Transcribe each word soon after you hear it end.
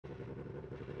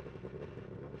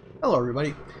Hello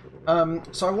everybody.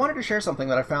 So I wanted to share something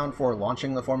that I found for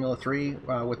launching the Formula 3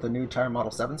 with the new tire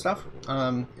Model 7 stuff.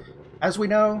 As we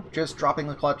know, just dropping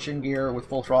the clutch in gear with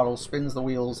full throttle spins the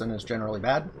wheels and is generally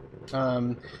bad.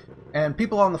 And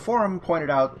people on the forum pointed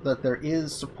out that there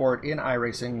is support in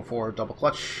iRacing for double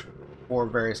clutch for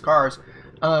various cars,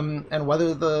 and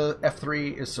whether the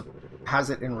F3 has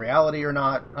it in reality or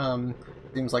not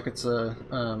seems like it's a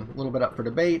little bit up for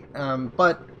debate,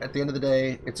 but at the end of the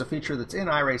day, it's a feature that's in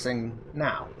iRacing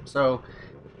now. So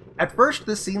at first,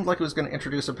 this seemed like it was going to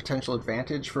introduce a potential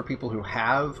advantage for people who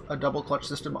have a double clutch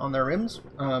system on their rims.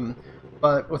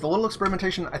 But with a little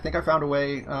experimentation, I think I found a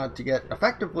way to get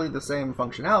effectively the same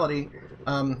functionality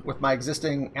with my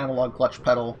existing analog clutch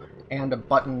pedal and a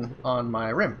button on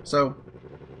my rim. So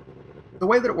the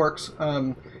way that it works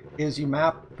is you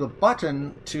map the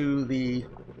button to the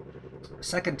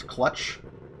second clutch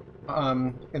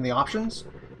in the options.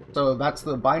 So that's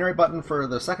the binary button for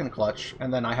the second clutch,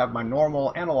 and then I have my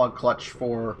normal analog clutch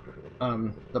for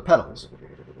the pedals.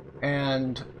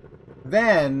 And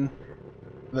then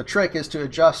the trick is to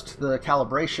adjust the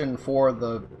calibration for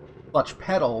the clutch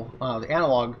pedal, the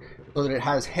analog, so that it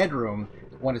has headroom.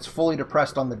 When it's fully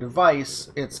depressed on the device,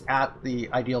 it's at the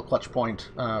ideal clutch point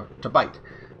to bite.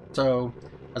 So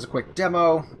as a quick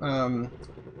demo, Hax0r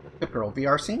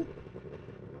VR scene.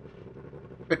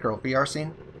 Hax0r VR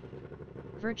scene.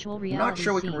 Virtual reality. I'm not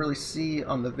sure we can really see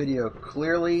on the video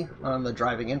clearly on the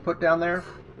driving input down there,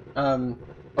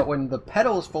 but when the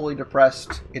pedal is fully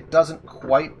depressed, it doesn't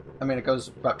quite. I mean, it goes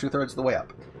about 2/3 of the way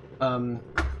up.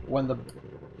 When the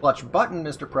clutch button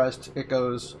is depressed, it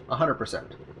goes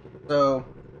 100%. So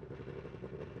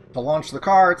to launch the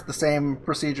car, it's the same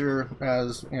procedure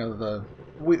as the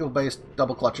wheel-based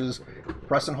double clutches.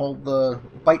 Press and hold the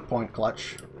bite point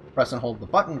clutch. Press and hold the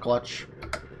button clutch.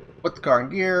 Put the car in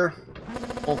gear.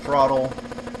 Full throttle.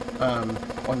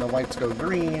 When the lights go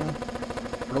green,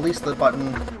 release the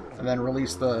button, and then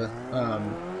release the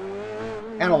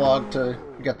analog to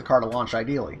get the car to launch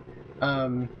ideally.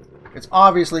 It's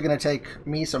obviously going to take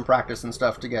me some practice and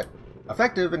stuff to get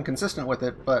effective and consistent with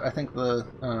it, but I think the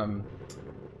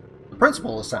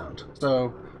principle is sound.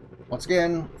 So once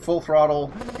again, full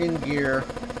throttle, in gear,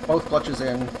 both clutches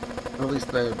in, release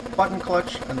the button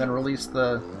clutch, and then release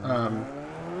the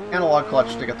analog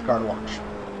clutch to get the car to launch.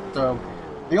 So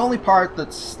the only part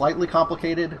that's slightly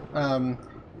complicated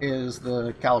is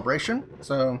the calibration.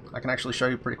 So I can actually show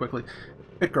you pretty quickly.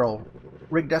 Hax0r,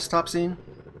 rig desktop scene.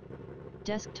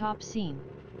 Desktop scene.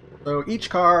 So each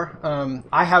car,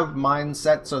 I have mine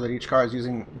set so that each car is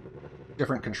using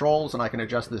different controls, and I can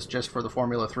adjust this just for the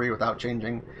Formula 3 without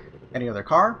changing any other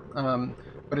car.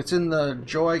 But it's in the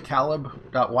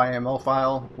joyCalib.yaml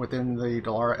file within the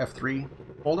Dallara F3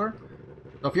 folder.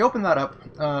 So if you open that up,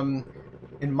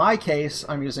 in my case,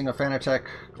 I'm using a Fanatec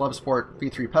Club Sport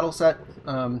V3 pedal set,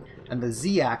 and the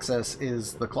Z-axis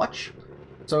is the clutch.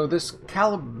 So this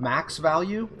CalibMax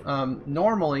value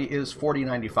normally is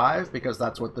 4095 because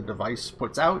that's what the device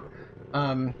puts out.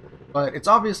 But it's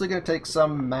obviously going to take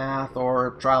some math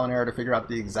or trial and error to figure out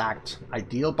the exact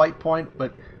ideal bite point.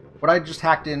 But what I just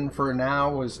hacked in for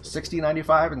now was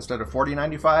 6095 instead of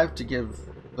 4095 to give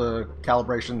the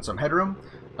calibration some headroom.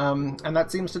 And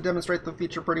that seems to demonstrate the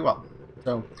feature pretty well.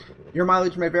 So your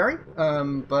mileage may vary,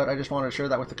 but I just wanted to share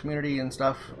that with the community and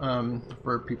stuff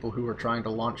for people who are trying to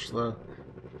launch the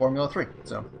Formula 3.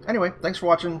 So anyway, thanks for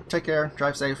watching. Take care.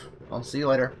 Drive safe. I'll see you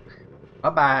later.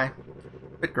 Bye-bye.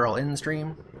 Hax0r in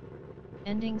stream.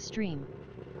 Ending stream.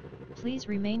 Please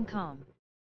remain calm.